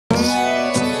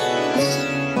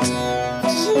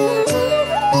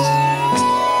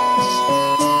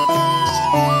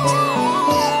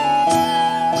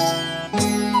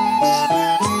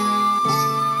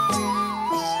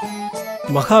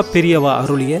மகாபெரியவா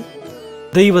அருளிய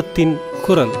தெய்வத்தின்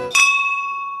குரல்.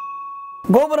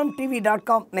 Pavam.see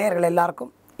நேயர்கள்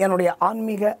எல்லாருக்கும் என்னுடைய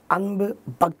ஆன்மீக அன்பு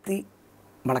பக்தி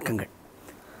வணக்கங்கள்.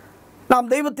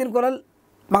 நாம் தெய்வத்தின் குரல்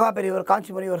மகாபெரியவர்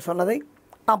காஞ்சிபுரியவர் சொன்னதை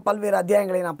நாம் பல்வேறு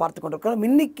அத்தியாயங்களை நாம் பார்த்து கொண்டிருக்கிறோம்.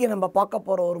 இன்னைக்கு நம்ம பார்க்க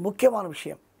போகிற ஒரு முக்கியமான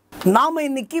விஷயம், நாம்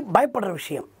இன்னைக்கு பயப்படுற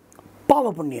விஷயம் பாவ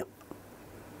புண்ணியம்.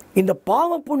 இந்த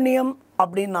பாவ புண்ணியம்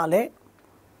அப்படின்னாலே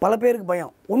பல பேருக்கு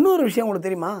பயம். இன்னொரு விஷயம் உங்களுக்கு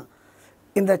தெரியுமா,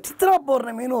 இந்த சித்ரா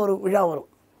பௌர்ணமின்னு ஒரு விழா வரும்.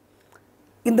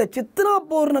 இந்த சித்ரா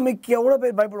பௌர்ணமிக்கு எவ்வளோ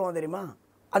பேர் பயப்படுவோம் தெரியுமா?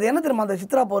 அது என்ன தெரியுமா அந்த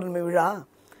சித்ரா பௌர்ணமி விழா?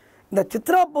 இந்த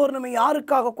சித்ரா பௌர்ணமி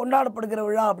யாருக்காக கொண்டாடப்படுகிற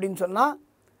விழா அப்படின்னு சொன்னால்,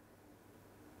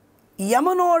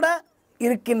 யமனோட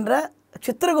இருக்கின்ற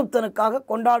சித்திரகுப்தனுக்காக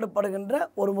கொண்டாடப்படுகின்ற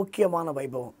ஒரு முக்கியமான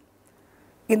வைபவம்.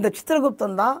 இந்த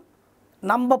சித்திரகுப்தன் தான்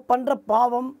நம்ம பண்ணுற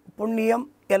பாவம் புண்ணியம்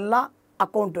எல்லாம்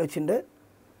அக்கௌண்ட் வச்சுட்டு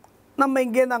நம்ம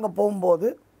இங்கேருந்து அங்கே போகும்போது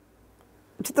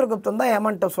சித்திரகுப்தன் தான்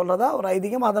யமன்ட்ட சொல்கிறதா ஒரு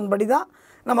ஐதீகம். அதன்படி தான்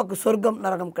நமக்கு சொர்க்கம்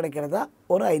நரகம் கிடைக்கிறதா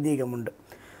ஒரு ஐதீகம் உண்டு.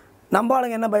 நம்ம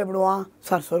ஆளுங்க என்ன பயப்படுவான்,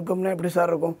 சார் சொர்க்கம்னா எப்படி சார்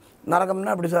இருக்கும்,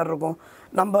 நரகம்னா எப்படி சார் இருக்கும்,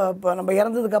 நம்ம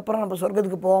இறந்ததுக்கப்புறம் நம்ம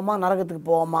சொர்க்கத்துக்கு போவோமா நரகத்துக்கு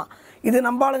போவோமா? இது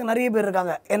நம்ம ஆளுங்க நிறைய பேர்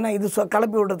இருக்காங்க. என்ன இது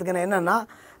கிளப்பி விடுறதுக்கு என்னென்னா,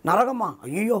 நரகமா,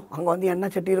 ஐயோ அங்கே வந்து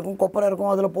எண்ணெய் சட்டி இருக்கும், கொப்பரை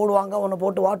இருக்கும், அதில் போடுவாங்க, ஒன்று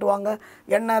போட்டு வாட்டுவாங்க,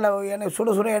 எண்ணெய் சுட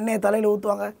சுட எண்ணெயை தலையில்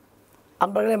ஊற்றுவாங்க.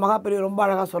 அன்பர்களே, மகாபெரியவர் ரொம்ப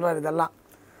அழகாக சொல்கிறார் இதெல்லாம்.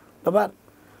 பார்,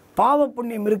 பாவ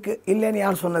புண்ணியம் இருக்குது இல்லைன்னு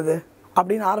யார் சொன்னது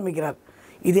அப்படின்னு ஆரம்பிக்கிறார்.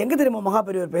 இது எங்கே தெரியுமா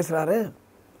மகாபெரியவர் பேசுகிறாரு?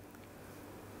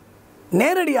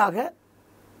 நேரடியாக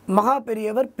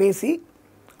மகாபெரியவர் பேசி,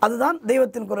 அதுதான்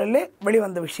தெய்வத்தின் குரலிலே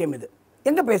வெளிவந்த விஷயம். இது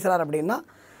எங்கே பேசுகிறார் அப்படின்னா,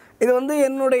 இது வந்து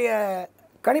என்னுடைய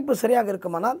கணிப்பு சரியாக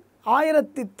இருக்குமானால்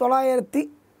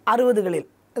 1960களில்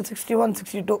 61,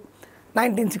 62,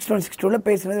 1961, 62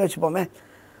 பேசினது வச்சுப்போமே.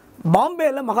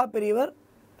 பாம்பேயில் மகாபெரியவர்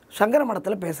சங்கர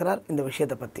மடத்தில் பேசுகிறார். இந்த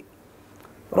விஷயத்தை பற்றி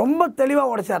ரொம்ப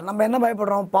தெளிவாக உடைச்சார். நம்ம என்ன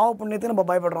பயப்படுறோம், பாவ புண்ணியத்துக்கு நம்ம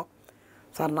பயப்படுறோம்.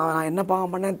 சார் நான் என்ன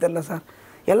பாவம் பண்ணேன்னு தெரில சார்,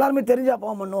 எல்லாருமே தெரிஞ்சால்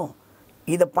பாவம் பண்ணுவோம்.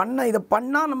 இதை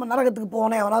பண்ணால் நம்ம நரகத்துக்கு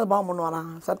போனே எவனாவது பாவம் பண்ணுவானா?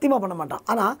 சத்தியமாக பண்ண மாட்டான்.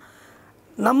 ஆனால்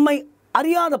நம்மை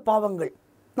அறியாத பாவங்கள்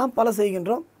நாம் பல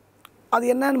செய்கின்றோம். அது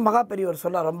என்னன்னு மகாபெரியவர்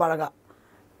சொல்ல ரொம்ப அழகாக.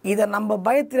 இதை நம்ம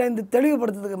பயத்திலேருந்து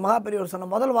தெளிவுபடுத்துறதுக்கு மகாபெரியவர்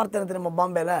சொன்ன முதல் வார்த்தை என்ன தெரியுமா?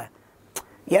 பாம்பேயில்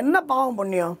என்ன பாவம்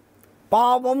புண்ணியம்,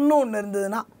 பாவம்னு ஒன்று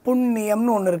இருந்ததுன்னா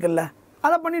புண்ணியம்னு ஒன்று இருக்குல்ல,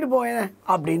 அதை பண்ணிட்டு போவேன்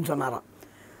அப்படின்னு சொன்னாராம்.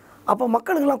 அப்போ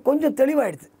மக்களுக்கெல்லாம் கொஞ்சம்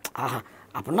தெளிவாயிடுச்சு.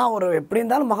 அப்படின்னா ஒரு எப்படி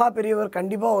இருந்தாலும் மகாபெரியவர்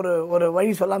கண்டிப்பாக ஒரு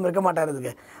வழி சொல்லாமல் இருக்க மாட்டார்,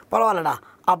 இதுக்கு பரவாயில்லடா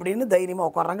அப்படின்னு தைரியமாக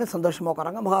உட்காராங்க, சந்தோஷமாக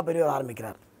உட்காராங்க. மகாபெரியவர்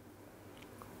ஆரம்பிக்கிறார்.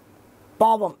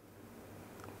 பாவம்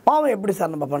எப்படி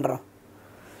சார் நம்ம பண்ணுறோம்?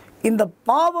 இந்த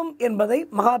பாவம் என்பதை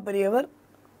மகாபெரியவர்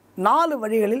 4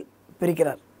 வழிகளில்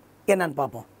பிரிக்கிறார். என்னன்னு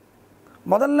பார்ப்போம்.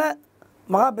 முதல்ல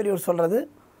மகாபெரியவர் சொல்கிறது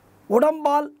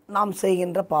உடம்பால் நாம்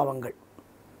செய்கின்ற பாவங்கள்.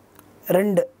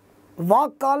 2,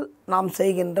 வாக்கால் நாம்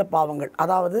செய்கின்ற பாவங்கள்,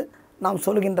 அதாவது நாம்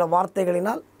சொல்கின்ற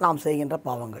வார்த்தைகளினால் நாம் செய்கின்ற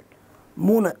பாவங்கள்.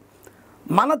 3,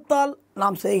 மனத்தால்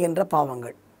நாம் செய்கின்ற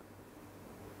பாவங்கள்.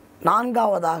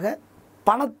 4வதாக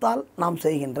பணத்தால் நாம்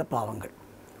செய்கின்ற பாவங்கள்.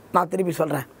 நான் திருப்பி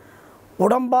சொல்கிறேன்.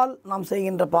 உடம்பால் நாம்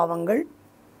செய்கின்ற பாவங்கள்,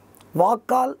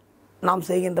 வாக்கால் நாம்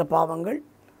செய்கின்ற பாவங்கள்,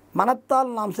 மனத்தால்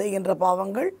நாம் செய்கின்ற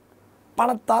பாவங்கள்,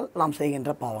 பணத்தால் நாம்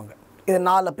செய்கின்ற பாவங்கள். இது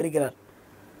 4 பிரிக்கிறார்.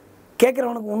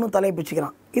 கேட்குறவனுக்கு இன்னும் தலையை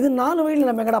பிச்சுக்கிறான். இது 4 வழியில்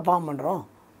நம்ம எங்கடா பாவம் பண்ணுறோம்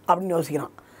அப்படின்னு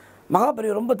யோசிக்கிறான்.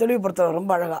 மகாபெரியவர் ரொம்ப தெளிவுபடுத்துகிறார்,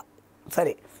 ரொம்ப அழகாக.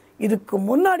 சரி, இதுக்கு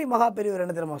முன்னாடி மகாபெரியவர்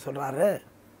என்ன தெரியுமா சொல்கிறாரு?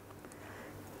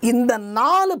 இந்த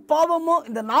 4 பாவமும்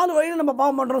இந்த 4 வழியில் நம்ம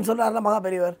பாவம் பண்ணுறோம்னு சொல்கிறாருல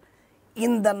மகாபெரியவர்.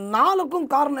 இந்த 4க்கும்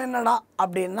காரணம் என்னடா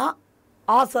அப்படின்னா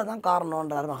ஆசை தான்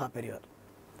காரணன்றார் மகாபெரியவர்.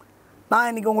 நான்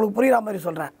இன்றைக்கி உங்களுக்கு புரிகிற மாதிரி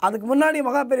சொல்கிறேன். அதுக்கு முன்னாடி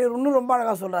மகாபெரியவர் இன்னும் ரொம்ப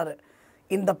அழகாக சொல்கிறாரு.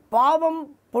 இந்த பாவம்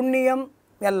புண்ணியம்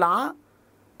எல்லாம்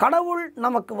கடவுள்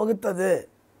நமக்கு வகுத்தது.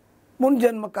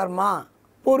 முன்ஜென்ம கர்மா,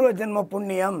 பூர்வ ஜென்ம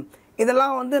புண்ணியம்,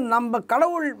 இதெல்லாம் வந்து நம்ம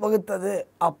கடவுள் வகுத்தது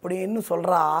அப்படின்னு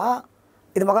சொல்கிறா.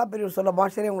 இது மகாபெரியவர் சொல்ல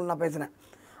பாஷையிலே உங்களுக்கு நான் பேசுகிறேன்.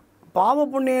 பாவ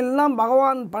புண்ணியம் எல்லாம்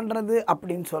பகவான் பண்ணுறது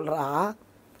அப்படின்னு சொல்கிறா.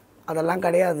 அதெல்லாம்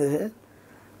கிடையாது.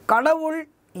 கடவுள்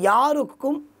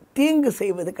யாருக்கும் தீங்கு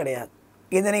செய்வது கிடையாது.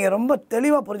 இதை நீங்கள் ரொம்ப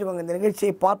தெளிவாக புரிஞ்சுக்கோங்க. இந்த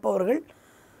நிகழ்ச்சியை பார்ப்பவர்கள்,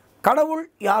 கடவுள்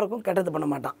யாருக்கும் கெட்டது பண்ண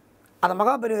மாட்டான். அதை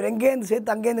மகாபெரியவர் எங்கேருந்து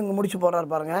சேர்த்து அங்கேருந்து இங்கே முடிச்சு போடுறாரு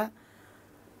பாருங்கள்.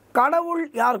 கடவுள்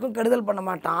யாருக்கும் கெடுதல் பண்ண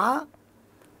மாட்டான்.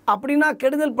 அப்படின்னா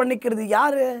கெடுதல் பண்ணிக்கிறது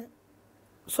யார்?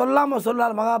 சொல்லாமல்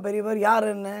சொல்லார் மகாபெரியவர்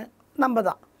யாருன்னு, நம்ம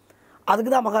தான்.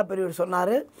 அதுக்கு தான் மகாபெரியவர்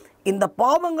சொன்னார், இந்த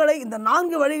பாவங்களை இந்த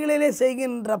 4 வழிகளிலே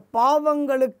செய்கின்ற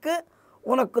பாவங்களுக்கு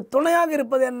உனக்கு துணையாக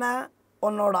இருப்பது என்ன?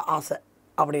 உன்னோட ஆசை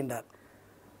அப்படின்றார்.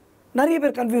 நிறைய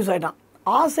பேர் கன்ஃபியூஸ் ஆகிட்டான்.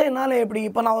 ஆசைனால எப்படி?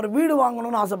 இப்போ நான் ஒரு வீடு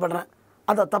வாங்கணும்னு ஆசைப்பட்றேன்,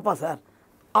 அதை தப்பா சார்?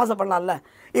 ஆசைப்படலாம்ல.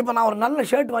 இப்போ நான் ஒரு நல்ல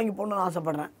ஷர்ட் வாங்கி போடணுன்னு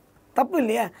ஆசைப்பட்றேன், தப்பு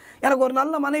இல்லையே. எனக்கு ஒரு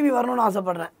நல்ல மனைவி வரணும்னு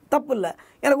ஆசைப்பட்றேன், தப்பு இல்லை.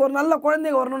 எனக்கு ஒரு நல்ல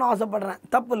குழந்தைங்க வரணும்னு ஆசைப்பட்றேன்,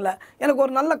 தப்பு இல்லை. எனக்கு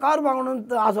ஒரு நல்ல கார்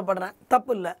வாங்கணும்னு ஆசைப்பட்றேன்,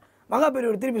 தப்பு இல்லை.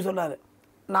 மகாபெரியவர் திருப்பி சொன்னார்,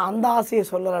 நான் அந்த ஆசையை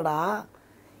சொல்லலடா,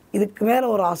 இதுக்கு மேலே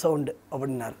ஒரு ஆசை உண்டு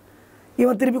அப்படின்னாரு.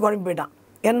 இவன் திருப்பி குழம்பி போயிட்டான்.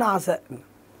 என்ன ஆசை?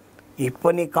 இப்போ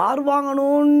நீ கார்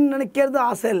வாங்கணும்னு நினைக்கிறது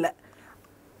ஆசை இல்லை.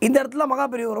 இந்த இடத்துல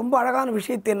மகாபெரியவர் ரொம்ப அழகான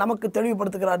விஷயத்தை நமக்கு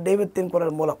தெளிவுபடுத்துகிறார் தெய்வத்தின்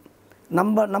குரல் மூலம்.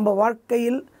 நம்ம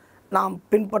வாழ்க்கையில் நாம்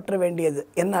பின்பற்ற வேண்டியது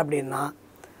என்ன அப்படின்னா,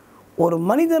 ஒரு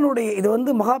மனிதனுடைய, இது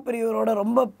வந்து மகாபெரியவரோட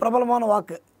ரொம்ப பிரபலமான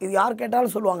வாக்கு, இது யார்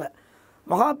கேட்டாலும் சொல்லுவாங்க.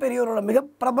 மகாபெரியவரோட மிக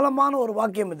பிரபலமான ஒரு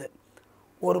வாக்கியம் இது.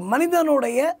 ஒரு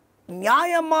மனிதனுடைய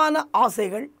நியாயமான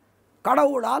ஆசைகள்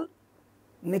கடவுளால்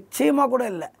நிச்சயமாக கூட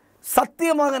இல்லை,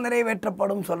 சத்தியமாக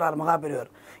நிறைவேற்றப்படும் சொல்கிறார் மகாபெரியவர்.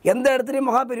 எந்த இடத்துலையும்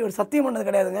மகாபெரியவர் சத்தியம் பண்ணது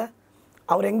கிடையாதுங்க.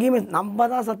 அவர் எங்கேயுமே, நம்ம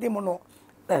தான் சத்தியம் பண்ணுவோம்,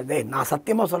 நான்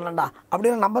சத்தியமாக சொல்லண்டா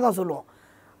அப்படின்னு நம்ம தான் சொல்லுவோம்.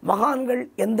 மகான்கள்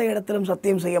எந்த இடத்திலும்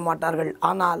சத்தியம் செய்ய மாட்டார்கள்.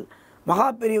 ஆனால்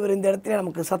மகாபெரியவர் இந்த இடத்துல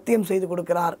நமக்கு சத்தியம் செய்து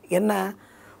கொடுக்கிறார். என்ன?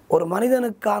 ஒரு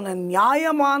மனிதனுக்கான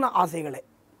நியாயமான ஆசைகளை,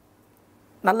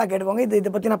 நல்லா கேட்டுக்கோங்க,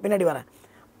 இதை பற்றி நான் பின்னாடி வரேன்.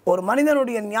 ஒரு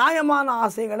மனிதனுடைய நியாயமான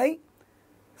ஆசைகளை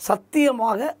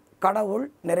சத்தியமாக கடவுள்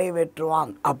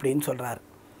நிறைவேற்றுவான் அப்படின்னு சொல்கிறார்.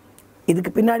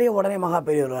 இதுக்கு பின்னாடியே உடனே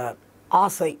மகாபெரியவர் வரார்.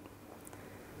 ஆசை,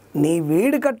 நீ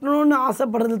வீடு கட்டணும்னு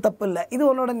ஆசைப்படுறது தப்பு இல்லை, இது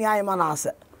உன்னோட நியாயமான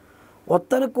ஆசை.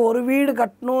 ஒருத்தனுக்கு ஒரு வீடு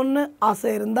கட்டணும்னு ஆசை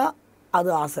இருந்தால் அது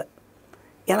ஆசை.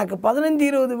 எனக்கு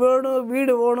 15-20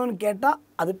 வீடு வேணும்னு கேட்டால்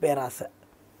அது பேராசை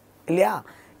இல்லையா?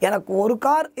 எனக்கு ஒரு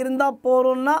கார் இருந்தால்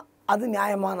போகிறோன்னா அது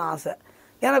நியாயமான ஆசை.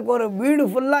 எனக்கு ஒரு வீடு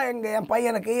ஃபுல்லாக என்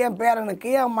பையனுக்கு, என்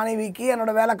பேரனுக்கு, என் மனைவிக்கு,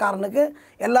 என்னோடய வேலைக்காரனுக்கு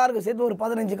எல்லாருக்கும் சேர்த்து ஒரு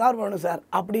 15 கார் வேணும் சார்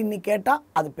அப்படின்னு கேட்டால்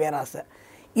அது பேராசை.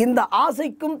 இந்த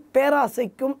ஆசைக்கும்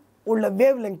பேராசைக்கும் உள்ள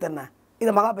வேவ் லெங்த் என்ன?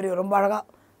 இதை மகாபெரியவர் ரொம்ப அழகாக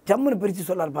ஜம்முன்னு பிரித்து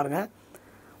சொல்லார் பாருங்கள்.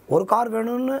 ஒரு கார்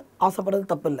வேணும்னு ஆசைப்படுறது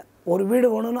தப்பு இல்லை, ஒரு வீடு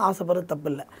வேணும்னு ஆசைப்படுறது தப்பு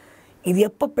இல்லை. இது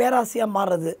எப்போ பேராசையாக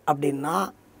மாறுறது அப்படின்னா,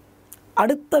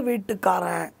 அடுத்த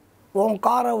வீட்டுக்காரன் உன்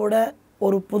காரை விட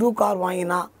ஒரு புது கார்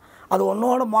வாங்கினா, அது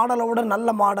உன்னோட மாடலை விட நல்ல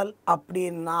மாடல்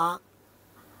அப்படின்னா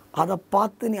அதை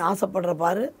பார்த்து நீ ஆசைப்படுற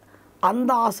பாரு,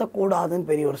 அந்த ஆசை கூடாதுன்னு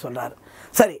பெரியவர் சொல்கிறார்.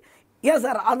 சரி, ஏன்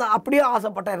சார் அந்த அப்படியே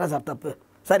ஆசைப்பட்டால் என்ன சார் தப்பு?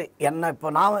 சரி, என்ன இப்போ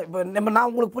நான்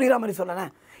உங்களுக்கு புரிகிற மாதிரி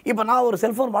சொல்லணேன். இப்போ நான் ஒரு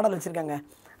செல்ஃபோன் மாடல் வச்சுருக்கேங்க,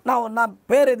 நான்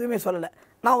பேர் எதுவுமே சொல்லலை,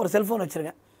 நான் ஒரு செல்ஃபோன்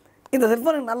வச்சுருக்கேன். இந்த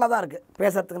செல்ஃபோன் எனக்கு நல்லா தான் இருக்குது,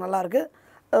 பேசுகிறதுக்கு நல்லா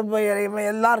இருக்குது,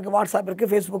 எல்லாருக்கும் வாட்ஸ்அப் இருக்குது,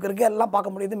 ஃபேஸ்புக் இருக்குது, எல்லாம்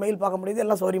பார்க்க முடியுது, மெயில் பார்க்க முடியுது,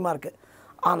 எல்லாம் சௌரியமாக இருக்குது.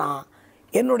 ஆனால்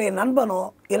என்னுடைய நண்பனோ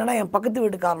இல்லைனா என் பக்கத்து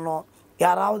வீட்டுக்காரனோ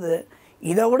யாராவது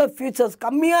இதை விட ஃபீச்சர்ஸ்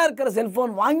கம்மியாக இருக்கிற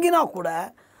செல்ஃபோன் வாங்கினா கூட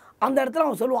அந்த இடத்துல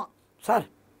அவன் சொல்லுவான், சார்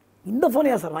இந்த ஃபோன்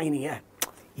ஏன் சார் வாங்கினீங்க,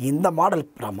 இந்த மாடல்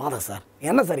பிரமாதம் சார்,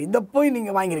 என்ன சார் இதை போய்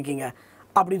நீங்கள் வாங்கியிருக்கீங்க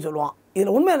அப்படின்னு சொல்லுவான்.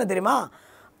 இதில் உண்மை என்ன தெரியுமா?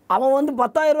 அவன் வந்து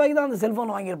 10,000 ரூபாய்க்கு தான் அந்த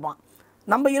செல்ஃபோனை வாங்கியிருப்பான்,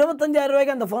 நம்ம 25,000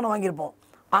 ரூபாய்க்கு அந்த ஃபோனை வாங்கியிருப்போம்.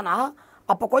 ஆனால்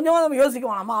அப்போ கொஞ்சமாக நம்ம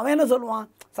யோசிக்குவான். அவன் என்ன சொல்லுவான்,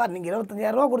 சார் நீங்கள்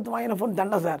 25,000 ரூபா கொடுத்து வாங்கின ஃபோன்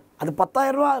தண்டை சார், அது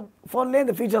 10,000 ரூபா ஃபோன்லேயே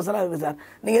இந்த ஃபீச்சர்ஸ் எல்லாம் இருக்குது சார்,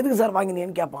 நீங்கள் எதுக்கு சார்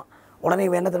வாங்கினீங்கன்னு கேட்பான். உடனே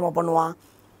இவன் என்ன தெரியுமா பண்ணுவான்,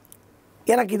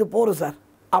 எனக்கு இது போரும் சார்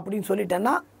அப்படின்னு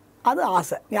சொல்லிட்டேன்னா அது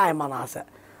ஆசை, நியாயமான ஆசை.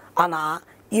 ஆனால்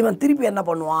இவன் திருப்பி என்ன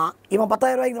பண்ணுவான், இவன்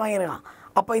 10,000 ரூபாய்க்கு வாங்கியிருக்கான்,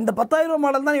 அப்போ இந்த 10,000 ரூபா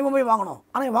மாடல் தான் இவன் போய் வாங்கணும்.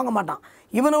 ஆனால் இவன் வாங்க மாட்டான்.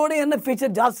 இவனோட என்ன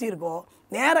ஃபீச்சர் ஜாஸ்தி இருக்கோ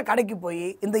நேராக கடைக்கு போய்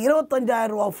இந்த 25,000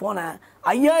 ரூபா ஃபோனை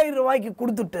 5,000 ரூபாய்க்கு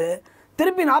கொடுத்துட்டு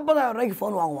திருப்பி 40,000 ரூபாய்க்கு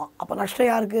ஃபோன் வாங்குவான். அப்போ நஷ்டம்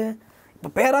யாருக்கு? இப்போ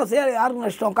பேராசையாக யாருக்கு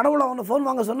நஷ்டம்? கடவுளை அவனை ஃபோன்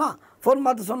வாங்க சொன்னால், ஃபோன்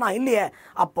பார்த்து சொன்னான் இல்லையே.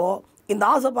 அப்போது இந்த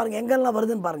ஆசை பாருங்கள் எங்கெல்லாம்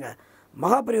வருதுன்னு பாருங்கள்.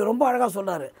 மகாபெரியவர் ரொம்ப அழகாக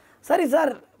சொல்கிறாரு. சரி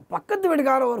சார், பக்கத்து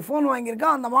வீட்டுக்கார ஒரு ஃபோன்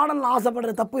வாங்கியிருக்கான், அந்த மாடலில்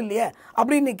ஆசைப்படுறது தப்பு இல்லையே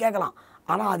அப்படின்னு நீ கேட்கலாம்.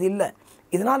 ஆனால் அது இல்லை.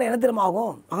 இதனால் என்ன தெரியுமா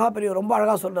ஆகும்? மகாபெரியவர் ரொம்ப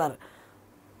அழகாக சொல்கிறார்.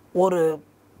 ஒரு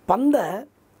பந்தை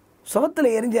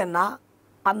சுவத்தில் எரிஞ்சேன்னா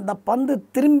அந்த பந்து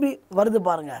திரும்பி வருது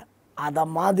பாருங்கள், அதை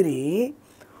மாதிரி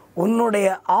உன்னுடைய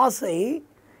ஆசை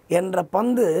என்ற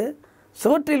பந்து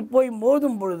சுவற்றில் போய்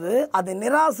மோதும் பொழுது அது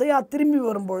நிராசையாக திரும்பி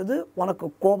வரும் பொழுது உனக்கு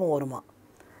கோபம் வருமா?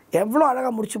 எவ்வளோ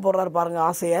அழகாக முடிச்சு போடுறாரு பாருங்கள்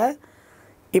ஆசையை.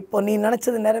 இப்போ நீ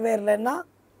நினச்சது நிறைவேறலைன்னா,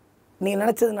 நீ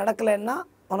நினச்சது நடக்கலைன்னா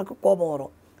உனக்கு கோபம்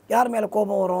வரும். யார் மேலே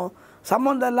கோபம் வரும்?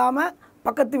 சம்மந்தம் இல்லாமல்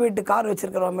பக்கத்து வீட்டு கார்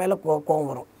வச்சுருக்கிறவன் மேலே கோபம்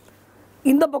வரும்.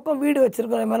 இந்த பக்கம் வீடு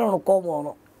வச்சுருக்கிறவன் மேலே உனக்கு கோபம்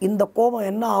வரும். இந்த கோபம்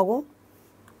என்ன ஆகும்?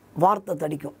 வார்த்தை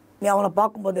தடிக்கும். நீ அவனை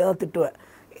பார்க்கும்போது ஏதாவது திட்டுவேன்.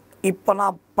 இப்போ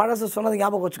நான் பழசு சொன்னது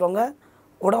ஞாபகம் வச்சுக்கோங்க.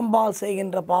 உடம்பால்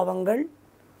செய்கின்ற பாவங்கள்,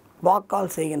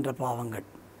 வாக்கால் செய்கின்ற பாவங்கள்.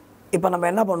 இப்போ நம்ம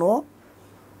என்ன பண்ணுவோம்,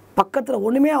 பக்கத்தில்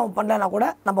ஒன்றுமே அவன் பண்ணலைன்னா கூட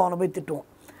நம்ம அவனை போய் திட்டுவோம்.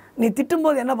 நீ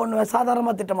திட்டும்போது என்ன பண்ணுவேன்?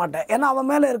 சாதாரணமாக திட்ட மாட்டேன். ஏன்னா அவன்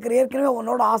மேலே இருக்கிற ஏற்கனவே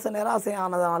உன்னோட ஆசை நிராசை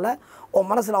ஆனதுனால உன்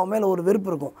மனசில் அவன் மேலே ஒரு வெறுப்பு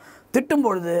இருக்கும். திட்டும்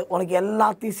பொழுது உனக்கு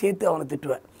எல்லாத்தையும் சேர்த்து அவனை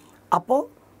திட்டுவேன். அப்போது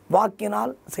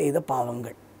வாக்கினால் செய்த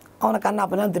பாவங்கள். அவனை கண்ணா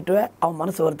அப்போ தான் திட்டுவேன், அவன்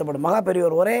மனசு வருத்தப்படும்.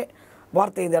 மகாபெரியவர் ஒரே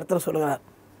வார்த்தை இந்த இடத்துல சொல்லுகிறார்.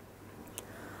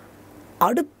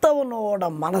 அடுத்தவனோட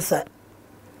மனசை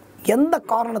எந்த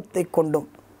காரணத்தை கொண்டும்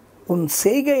உன்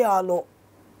செய்கையாலோ,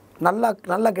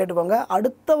 நல்லா கேட்டுக்கோங்க,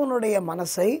 அடுத்தவனுடைய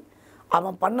மனசை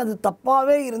அவன் பண்ணது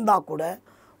தப்பாகவே இருந்தால் கூட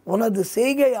உனது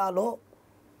செய்கையாலோ,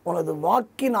 உனது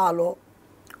வாக்கினாலோ,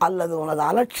 அல்லது உனது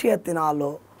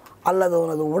அலட்சியத்தினாலோ, அல்லது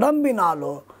உனது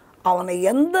உடம்பினாலோ அவனை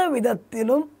எந்த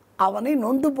விதத்திலும் அவனை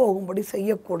நொந்து போகும்படி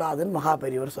செய்யக்கூடாதுன்னு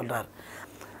மகாபெரியவர் சொல்கிறார்.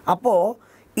 அப்போது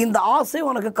இந்த ஆசை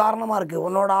உனக்கு காரணமாக இருக்குது.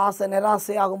 உன்னோட ஆசை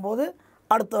நிராசை ஆகும்போது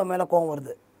அடுத்தவன் மேலே கோபம்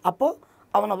வருது. அப்போது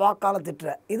அவனை வாக்கால்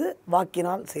திட்டுற, இது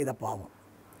வாக்கினால் செய்த பாவம்.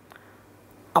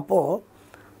 அப்போது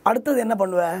அடுத்தது என்ன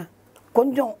பண்ணுவேன்?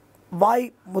 கொஞ்சம் வாய்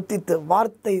முத்தித்து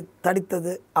வார்த்தை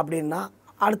தடித்தது அப்படின்னா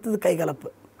அடுத்தது கைகலப்பு.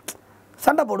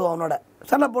 சண்டை போடுவான் அவனோட.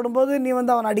 சண்டை போடும்போது நீ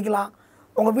வந்து அவனை அடிக்கலாம்,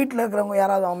 உங்கள் வீட்டில் இருக்கிறவங்க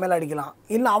யாராவது அவன் மேலே அடிக்கலாம்,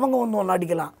 இல்லை அவங்க வந்து ஒன்று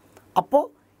அடிக்கலாம். அப்போது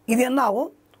இது என்ன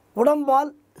ஆகும்? உடம்பால்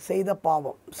செய்த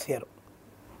பாவம் சேரும்.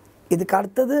 இதுக்கு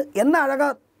அடுத்தது என்ன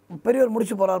அழகாக பெரியவர்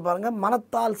முடிச்சு போகிறார் பாருங்கள்,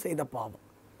 மனத்தால் செய்த பாவம்.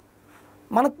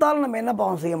 மனத்தால் நம்ம என்ன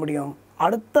பாவம் செய்ய முடியும்?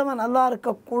 அடுத்தவன் நல்லா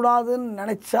இருக்கக்கூடாதுன்னு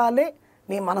நினச்சாலே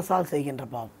நீ மனசால் செய்கின்ற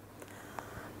பாவம்.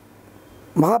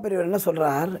 மகாபெரியவர் என்ன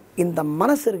சொல்கிறார்? இந்த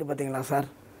மனசு இருக்குது பார்த்தீங்களா சார்,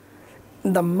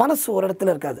 இந்த மனசு ஒரு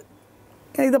இடத்துல இருக்காது.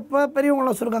 இதை இப்போ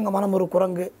பெரியவங்களாம் சொல்லுவாங்க, மனம் ஒரு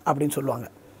குரங்கு அப்படின்னு சொல்லுவாங்க.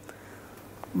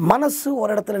 மனசு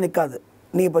ஒரு இடத்துல நிற்காது.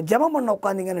 நீ இப்போ ஜெபம் பண்ண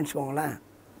உட்காந்திங்கன்னு வச்சுக்கோங்களேன்,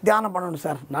 தியானம் பண்ணணும்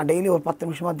சார், நான் டெய்லி ஒரு 10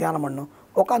 நிமிஷமாக தியானம் பண்ணணும்,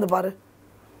 உட்காந்து பாரு,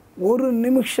 ஒரு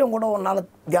நிமிஷம் கூட உன்னால்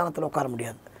தியானத்தில் உட்கார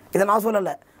முடியாது. இதை நான்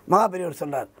சொல்லலை, மகாபெரியவர்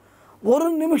சொல்கிறார். ஒரு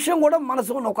நிமிஷம் கூட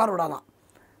மனசு ஒன்று உட்கார விடாதான்.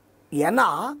 ஏன்னா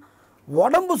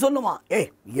உடம்பு சொல்லுமா, ஏய்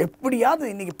எப்படியாவது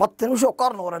இன்றைக்கி 10 நிமிஷம்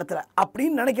உட்காரணும் ஒரு இடத்துல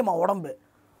அப்படின்னு நினைக்குமா உடம்பு.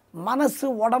 மனசு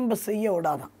உடம்பு செய்ய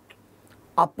விடாதான்.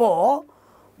 அப்போது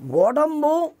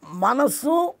உடம்பும்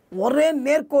மனசும் ஒரே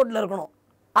நேர்கோட்டில் இருக்கணும்.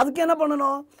 அதுக்கு என்ன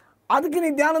பண்ணணும்? அதுக்கு நீ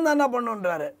தியானம் தான் என்ன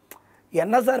பண்ணணுன்றாரு.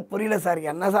 என்ன சார் புரியல சார்,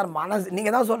 என்ன சார் மனசு,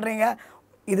 நீங்கள் தான் சொல்கிறீங்க.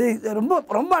 இது ரொம்ப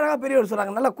ரொம்ப அழகாக பெரியவர்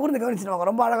சொல்கிறாங்க, நல்லா கூர்ந்து கவனிச்சுடுவாங்க.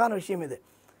 ரொம்ப அழகான விஷயம் இது.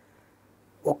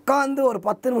 உட்காந்து ஒரு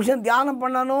 10 நிமிஷம் தியானம்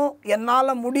பண்ணணும்,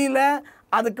 என்னால் முடியல,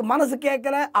 அதுக்கு மனசு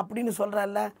கேட்கல அப்படின்னு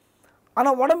சொல்கிறல்ல.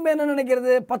 ஆனால் உடம்பு என்ன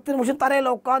நினைக்கிறது? 10 நிமிஷம்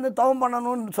தரையில் உட்காந்து தவம்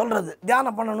பண்ணணும்னு சொல்கிறது,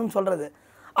 தியானம் பண்ணணும்னு சொல்கிறது.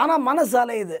 ஆனால் மனசு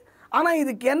அலையுது. ஆனால்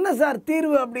இதுக்கு என்ன சார்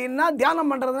தீர்வு அப்படின்னா, தியானம்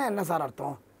பண்ணுறதுனா என்ன சார்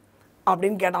அர்த்தம்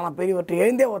அப்படின்னு கேட்டான். நான் பெரியவர்கிட்ட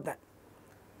எழுந்தே ஒருத்தன்.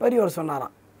 பெரியவர்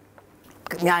சொன்னாராம்,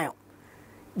 நியாயம்,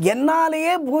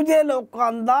 என்னாலேயே பூஜையில்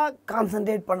உட்காந்தா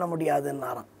கான்சன்ட்ரேட் பண்ண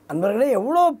முடியாதுன்னாராம். நண்பர்களே,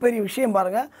 எவ்வளோ பெரிய விஷயம்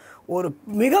பாருங்கள். ஒரு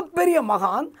மிகப்பெரிய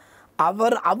மகான்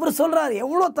அவர் சொல்கிறார்,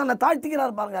 எவ்வளோ தன்னை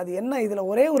தாழ்த்திக்கிறார் பாருங்கள். அது என்ன? இதில்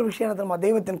ஒரே ஒரு விஷயம் என்ன தெரியுமா?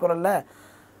 தெய்வத்தின் குரலில்,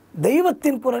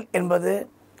 தெய்வத்தின் குரல் என்பது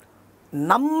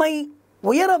நம்மை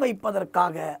உயர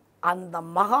வைப்பதற்காக அந்த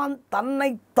மகான் தன்னை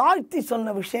தாழ்த்தி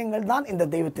சொன்ன விஷயங்கள் தான் இந்த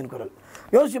தெய்வத்தின் குரல்.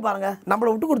 யோசிச்சு பாருங்கள், நம்மளை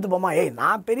விட்டு கொடுத்துப்போமா, ஏய்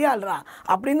நான் பெரிய ஆள்றா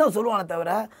அப்படின்னு தான் சொல்லுவானே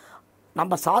தவிர,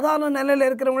 நம்ம சாதாரண நிலையில்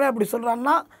இருக்கிறவங்களே அப்படி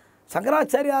சொல்கிறான்னா,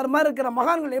 சங்கராச்சாரியார் மாதிரி இருக்கிற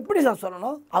மகான்கள் எப்படி சார்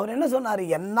சொல்லணும்? அவர் என்ன சொன்னார்?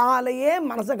 என்னாலேயே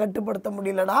மனசை கட்டுப்படுத்த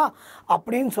முடியலடா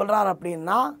அப்படின்னு சொல்கிறார்.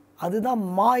 அப்படின்னா அதுதான்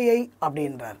மாயை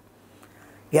அப்படின்றார்.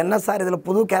 என்ன சார் இதில்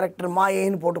புது கேரக்டர்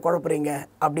மாயைன்னு போட்டு குழப்புறீங்க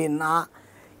அப்படின்னா,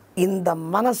 இந்த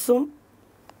மனசும்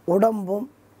உடம்பும்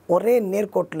ஒரே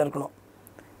நேர்கோட்டில் இருக்கணும்.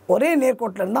 ஒரே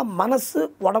நேர்கோட்டில் இருந்தால் மனசு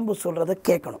உடம்பு சொல்கிறத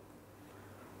கேட்கணும்.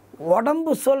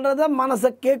 உடம்பு சொல்கிறத மனசை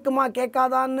கேட்குமா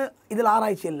கேட்காதான்னு இதில்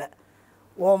ஆராய்ச்சி இல்லை.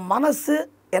 உன் மனசு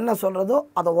என்ன சொல்கிறதோ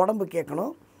அதை உடம்பு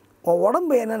கேட்கணும், உன்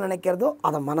உடம்பு என்ன நினைக்கிறதோ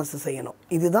அதை மனசு செய்யணும்.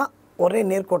 இதுதான் ஒரே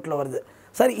நேர்கோட்டில் வருது.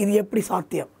 சரி, இது எப்படி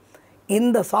சாத்தியம்?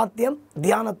 இந்த சாத்தியம்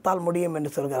தியானத்தால் முடியும்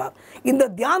என்று சொல்கிறார். இந்த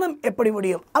தியானம் எப்படி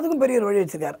முடியும்? அதுக்கும் பெரிய ஒரு வழி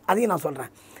வச்சுருக்கார், அதையும் நான்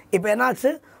சொல்கிறேன். இப்போ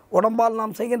என்னாச்சு? உடம்பால்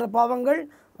நாம் செய்கின்ற பாவங்கள்,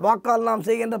 வாக்கால் நாம்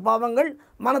செய்கின்ற பாவங்கள்,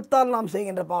 மனத்தால் நாம்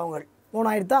செய்கின்ற பாவங்கள். 3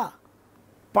 ஆயிடுதா?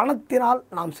 பணத்தினால்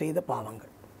நாம் செய்த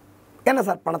பாவங்கள். என்ன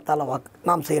சார் பணத்தால்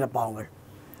நாம் செய்கிற பாவங்கள்?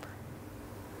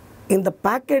 இந்த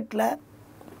பேக்கெட்டில்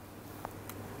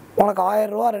உனக்கு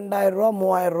 1000 ரூபா, 2000 ரூபா,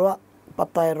 3000 ரூபா,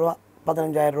 10,000 ரூபா,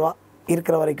 15,000 ரூபா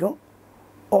இருக்கிற வரைக்கும்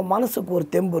உன் மனசுக்கு ஒரு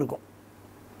தெம்பு இருக்கும்.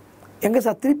 எங்கே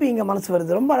சார் திருப்பி இங்கே மனசு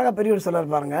வருது? ரொம்ப அழகாக பெரியவர்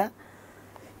சொல்கிறார் பாருங்கள்.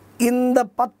 இந்த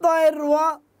 10,000 ரூபா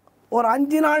ஒரு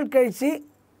 5 நாள் கழித்து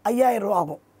 5,000 ரூபா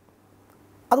ஆகும்.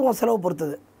 அது உன் செலவு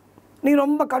பொறுத்தது. நீ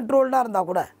ரொம்ப கண்ட்ரோல்டாக இருந்தால்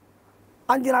கூட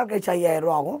 5 நாள் கழித்து 5,000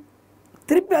 ரூபா ஆகும்.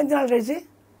 திருப்பி 5 நாள் கழித்து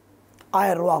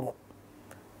 1000 ரூபா ஆகும்.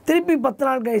 திருப்பி 10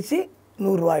 நாள் கழித்து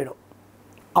 100 ரூபா ஆகிடும்.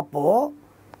 அப்போது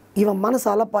இவன் மனசு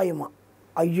அலப்பாயுமா,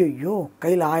 ஐயோ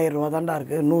கையில் 1000 ரூபா தாண்டா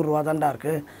இருக்குது, 100 ரூபா தாண்டா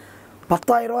இருக்குது,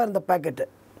 10,000 ரூபா இருந்த பேக்கெட்டு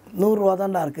 100 ரூபா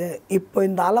தாண்டா இருக்குது. இப்போ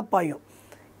இந்த அலப்பாயும்,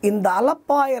 இந்த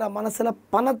அலப்பாயிர மனசில்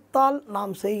பணத்தால்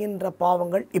நாம் செய்கின்ற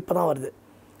பாவங்கள் இப்போ தான் வருது.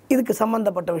 இதுக்கு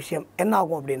சம்மந்தப்பட்ட விஷயம் என்ன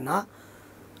ஆகும் அப்படின்னா,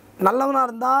 நல்லவனாக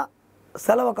இருந்தால்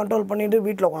செலவை கண்ட்ரோல் பண்ணிவிட்டு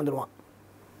வீட்டில் உட்காந்துருவான்.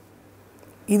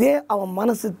 இதே அவன்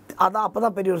மனசு, அதான் அப்போ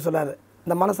தான் பெரியவர் சொல்கிறார்,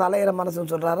 இந்த மனசு அலையிற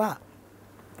மனசுன்னு சொல்கிறாரா,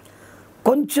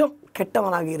 கொஞ்சம்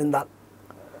கெட்டவனாக இருந்தால்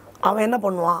அவன் என்ன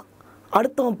பண்ணுவான்?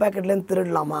 அடுத்தவன் பேக்கெட்லேருந்து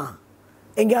திருடலாமா,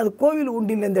 எங்கேயாவது கோவில்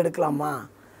உண்டிலேருந்து எடுக்கலாமா,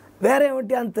 வேற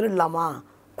எவன்ட்டையாவது திருடலாமா,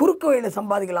 குறுக்கு வழியில்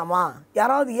சம்பாதிக்கலாமா,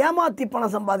 யாராவது ஏமாற்றி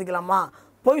பணம் சம்பாதிக்கலாமா,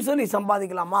 பொய் சொல்லி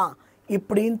சம்பாதிக்கலாமா,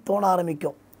 இப்படின்னு தோண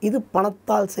ஆரம்பிக்கும். இது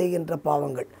பணத்தால் செய்கின்ற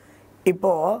பாவங்கள்.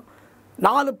 இப்போது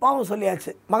 4 பாவம்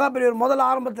சொல்லியாச்சு. மகாபெரியவர் முதல்ல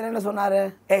ஆரம்பத்தில் என்ன சொன்னார்?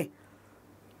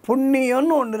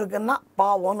 புண்ணியம்னு ஒன்று இருக்குன்னா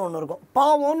பாவம்னு ஒன்று இருக்கும்,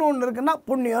 பாவம்னு ஒன்று இருக்குன்னா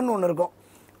புண்ணியம்னு ஒன்று இருக்கும்.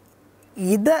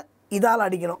 இதால்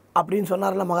அடிக்கணும் அப்படின்னு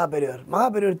சொன்னார்ல மகாபெரியவர்.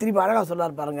 மகாபெரியவர் திருப்பி அழகாக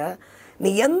சொல்லார் பாருங்கள். நீ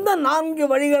எந்த 4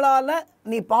 வழிகளால்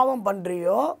நீ பாவம்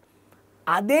பண்ணுறியோ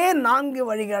அதே 4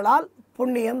 வழிகளால்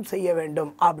புண்ணியம் செய்ய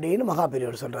வேண்டும் அப்படின்னு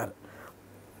மகாபெரியவர் சொல்கிறார்.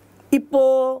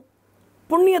 இப்போது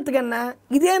புண்ணியத்துக்கு என்ன?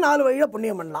 இதே 4 வழியில்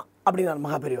புண்ணியம் பண்ணலாம் அப்படின்னார்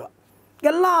மகாபெரியவர்.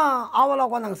 எல்லாம் ஆவலாக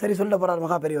உட்காந்தாங்க. சரி சொல்ல போகிறார்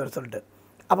மகாபெரியவர் சொல்லிட்டு.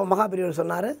 அப்போ மகாபெரியவர்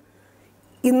சொன்னார்,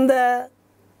 இந்த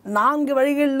 4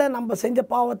 வழிகளில் நம்ம செஞ்ச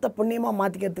பாவத்தை புண்ணியமாக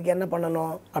மாற்றிக்கிறதுக்கு என்ன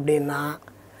பண்ணணும் அப்படின்னா,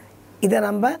 இதை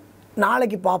நம்ம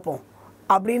நாளைக்கு பார்ப்போம்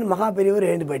அப்படின்னு மகாபெரியவர்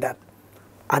எழுந்து போயிட்டார்.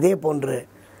 அதே போன்று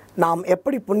நாம்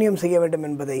எப்படி புண்ணியம் செய்ய வேண்டும்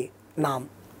என்பதை நாம்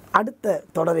அடுத்த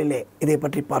தொடரிலே இதை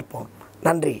பற்றி பார்ப்போம்.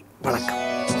 நன்றி, வணக்கம்.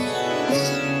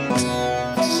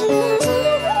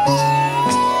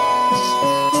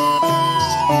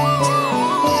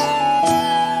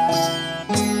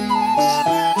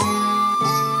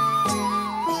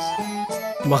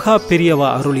 மகாபெரியவா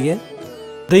அருளிய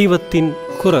தெய்வத்தின்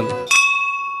குரல்.